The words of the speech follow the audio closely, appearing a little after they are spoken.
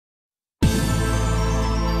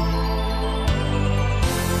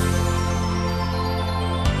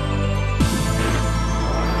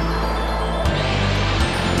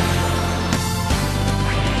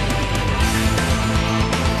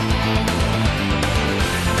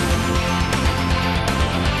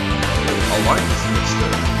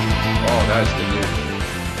surprised they knew.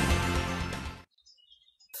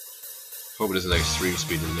 Hope it isn't extreme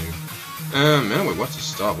speed they knew. Anyway, what to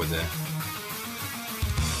start with there?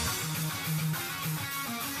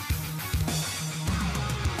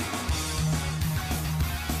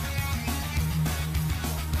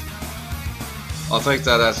 I'll take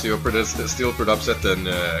that as you're still pretty upset than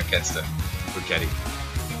Ketster or Caddy.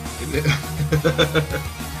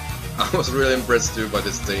 I was really impressed too by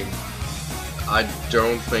this team. I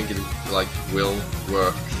don't think it will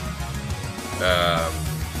work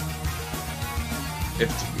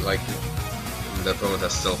if the opponent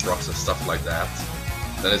has stealth rocks and stuff like that.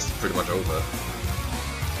 Then it's pretty much over.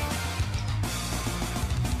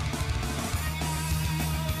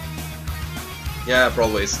 Yeah,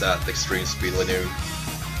 probably it's that extreme speed I knew.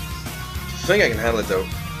 I think I can handle it though.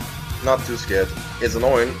 Not too scared. It's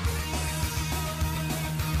annoying,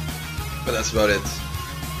 but that's about it.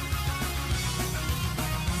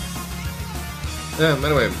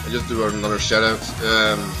 Anyway, I just do another shout out.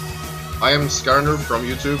 I am Skarner from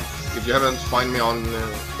YouTube. If you haven't find me on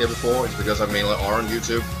here before, it's because I mainly are on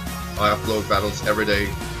YouTube. I upload battles every day,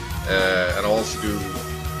 and I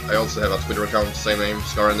also have a Twitter account, same name,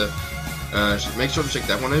 Skarner. Make sure to check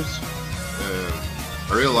that one out.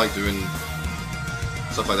 I really like doing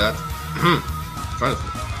stuff like that. I'm trying to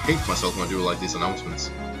hate myself when I do like these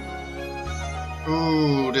announcements.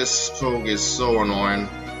 Ooh, this fog is so annoying.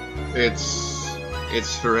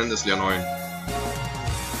 It's horrendously annoying.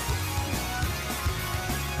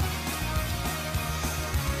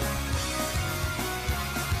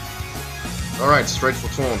 Alright, straight for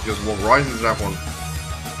taunt, just walk right into that one.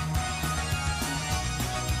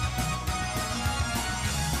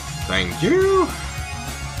 Thank you!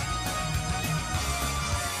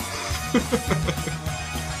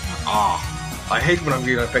 I hate when I'm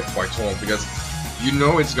getting affected by taunt because you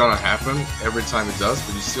know it's gonna happen every time it does,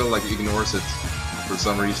 but you still ignores it for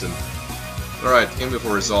some reason. Alright, in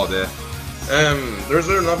before it's all there. There's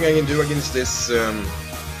really nothing I can do against this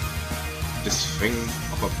this thing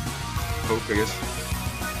of a poke, I guess.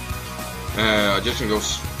 I just can go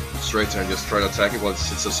straight there and just try to attack it while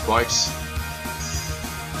it's a spikes.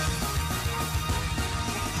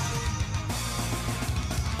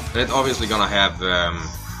 And it's obviously gonna have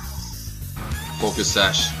focus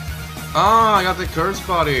sash. Ah, I got the curse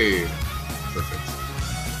body. Perfect.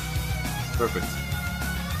 Perfect.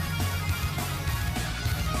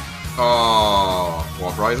 Oh,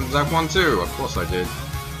 walk right into that one too. Of course I did.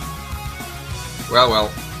 Well.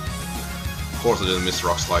 Of course I didn't miss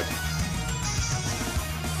rock slide.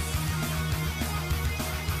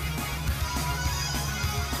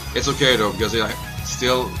 It's okay though, because I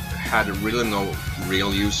still had really no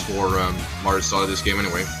real use for Mario Solid this game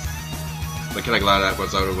anyway. But kinda glad that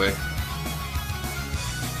was out of the way.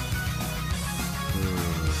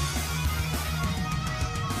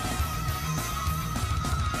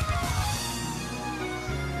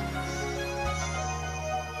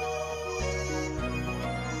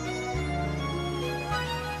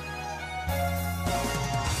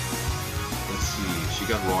 Let's see, she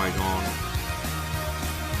got right on.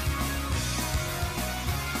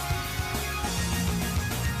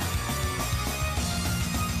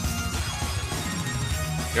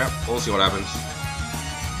 Yeah, we'll see what happens.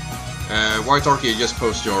 White Orchid, just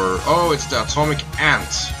post your... Oh, it's the Atomic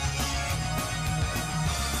Ant!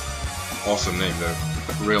 Awesome name though.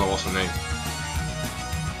 Real awesome name.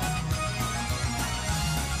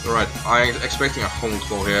 Alright, I'm expecting a home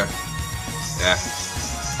claw here. Yeah,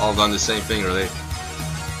 all done the same thing really.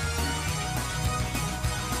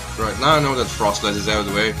 Right, now I know that froslass is out of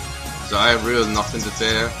the way, so I have really nothing to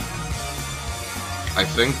tear. I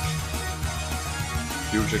think.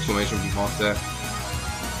 Huge exclamation mark there.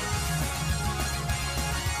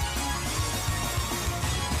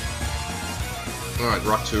 Alright,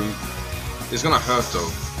 Rock Tomb. It's gonna hurt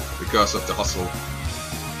though, because of the hustle.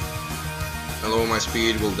 Hello, my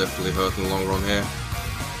speed will definitely hurt in the long run here.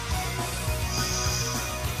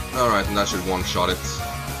 Alright, and that should one-shot it.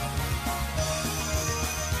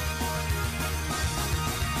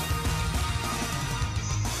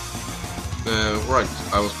 Right,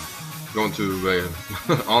 I was going to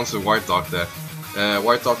answer White Dog there.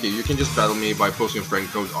 White Dog, you can just battle me by posting friend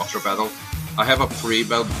code AquaBattle. I have a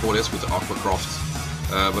pre-battle before this with the Aquacroft,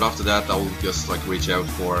 but after that I will just reach out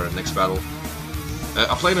for next battle.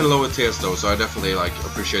 I played in lower tiers though, so I definitely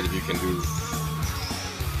appreciate if you can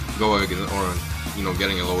go again, or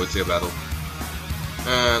getting a lower tier battle.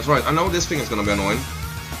 That's right. I know this thing is gonna be annoying.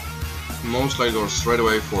 Most likely go straight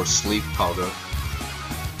away for sleep powder.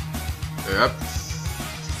 Yep.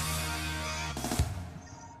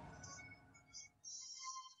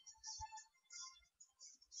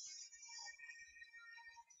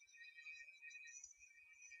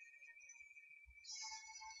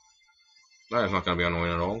 That is not gonna be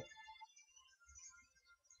annoying at all.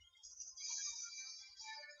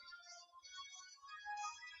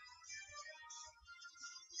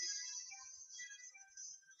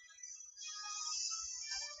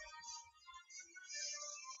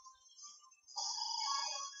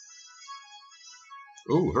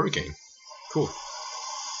 Ooh, hurricane. Cool.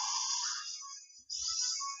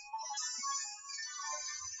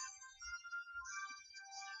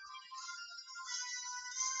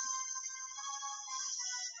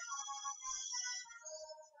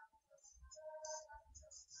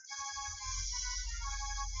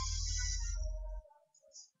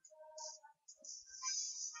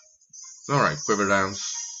 Alright, quiver downs.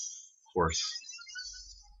 Of course.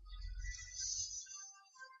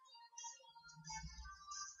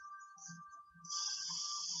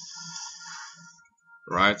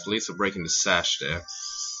 Right, at least we're breaking the sash there.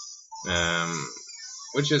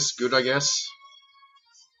 Which is good, I guess.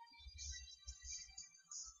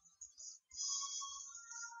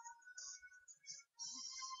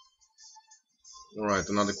 Alright,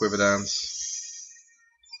 another quiver dance.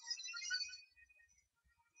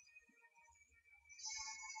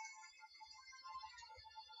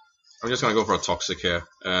 I'm just gonna go for a toxic here.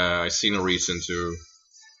 I see no reason to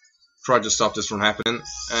try to stop this from happening.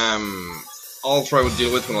 I'll try to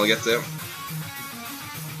deal with it when I get there.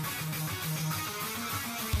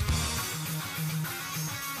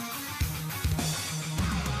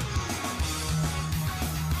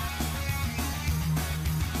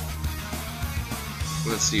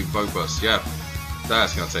 Let's see, bug bust. Yeah,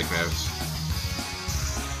 that's gonna take me out.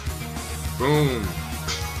 Boom.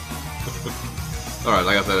 Alright,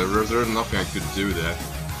 like I said, there's nothing I could do there.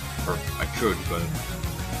 Or I could, but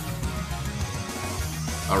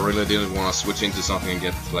I really didn't want to switch into something and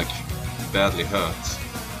get, like, badly hurt.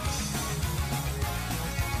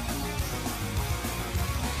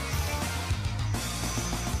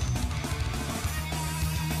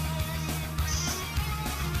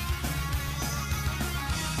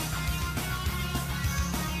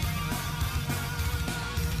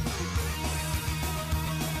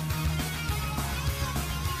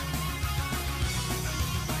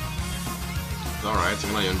 Alright,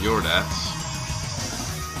 I'm gonna endure that.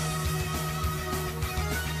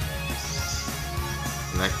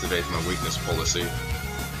 And activate my weakness policy.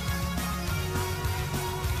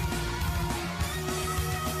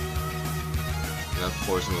 That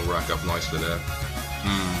poison will rack up nicely there.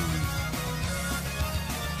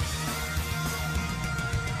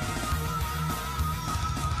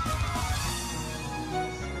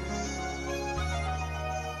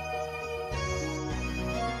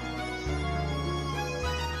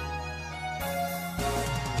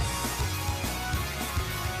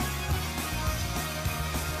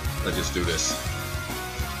 Let's just do this.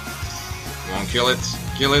 Come on, kill it.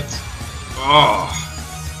 Kill it. Oh!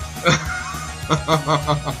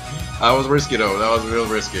 That was risky though. That was real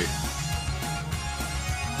risky.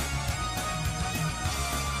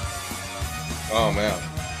 Oh man.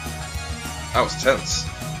 That was tense.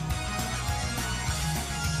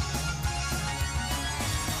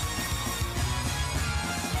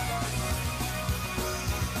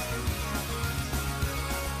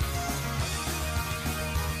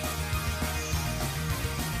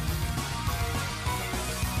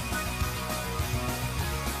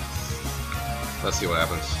 Let's see what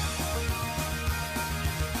happens.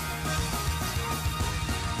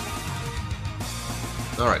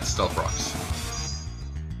 Alright, stealth rocks.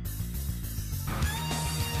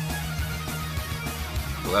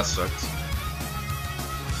 Well, that sucked.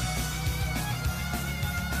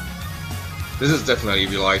 This is definitely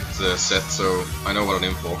an Evilite set, so I know what I'm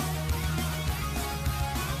in for.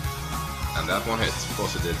 And that one hit. Of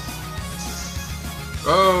course it did.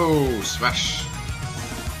 Oh, smash!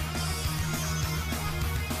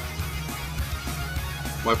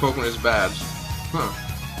 My Pokemon is bad. Huh.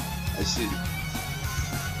 I see.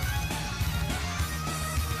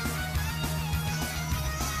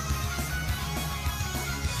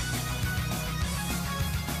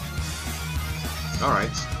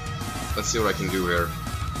 Alright. Let's see what I can do here.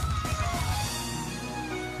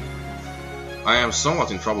 I am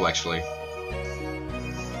somewhat in trouble actually.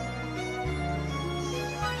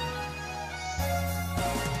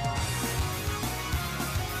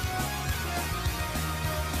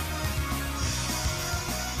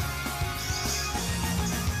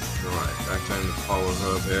 Power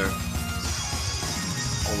herb here.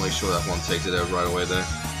 I'll make sure that one takes it out right away there.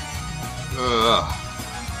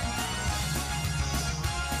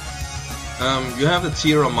 You have the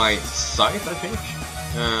tier on my site, I think.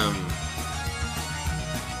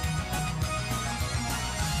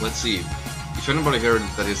 Let's see. If anybody here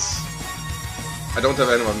that is I don't have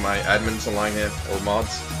any of my admins online here, or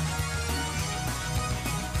mods.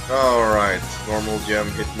 Alright, normal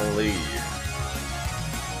gem, hit melee.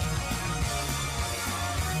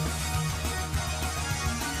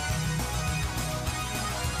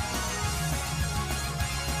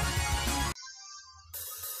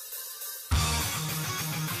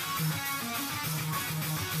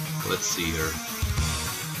 Let's see here.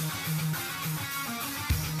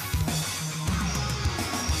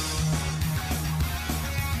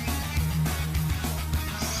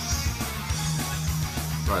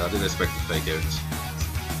 Right, I didn't expect to fake out.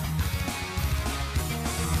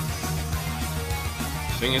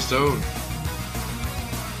 Thing is though,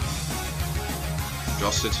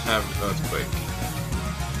 does it have earthquake?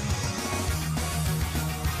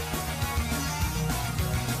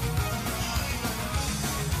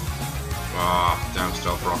 Ah, damn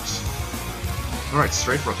stealth rocks. Alright,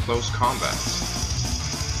 straight for close combat.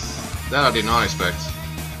 That I did not expect.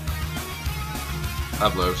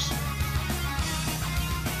 That blows.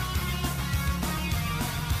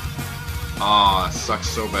 Ah, it sucks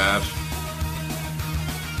so bad.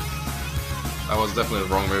 That was definitely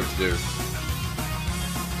the wrong move to do.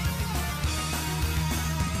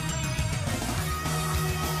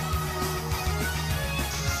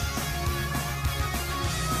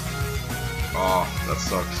 Oh, that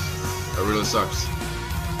sucks. That really sucks.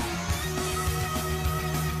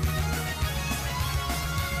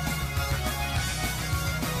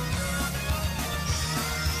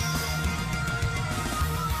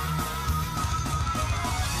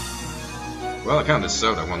 Well, I kinda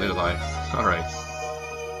deserved that one, didn't I? Alright.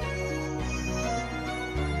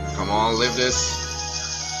 Come on, live this.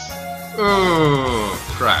 Oh,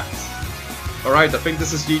 crap. Alright, I think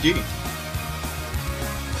this is GG.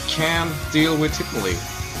 Can't deal with Tiffany.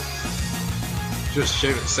 Just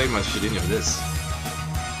save my shit in of this.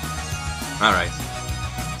 Alright.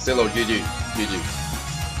 Still low, GG. GG.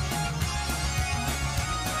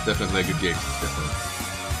 Definitely a good gig. Definitely.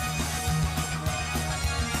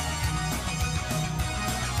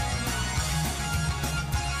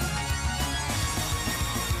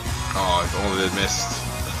 Oh, if only it missed.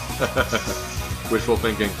 Wishful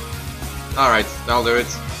thinking. Alright, I'll do it.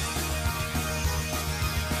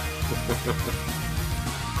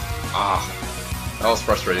 Ah, that was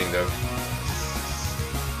frustrating though.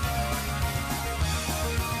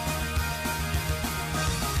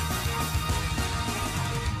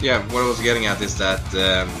 Yeah, what I was getting at is that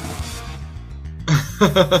that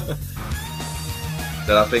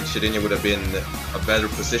I think Shedinya would have been a better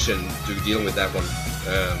position to deal with that one.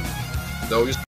 Though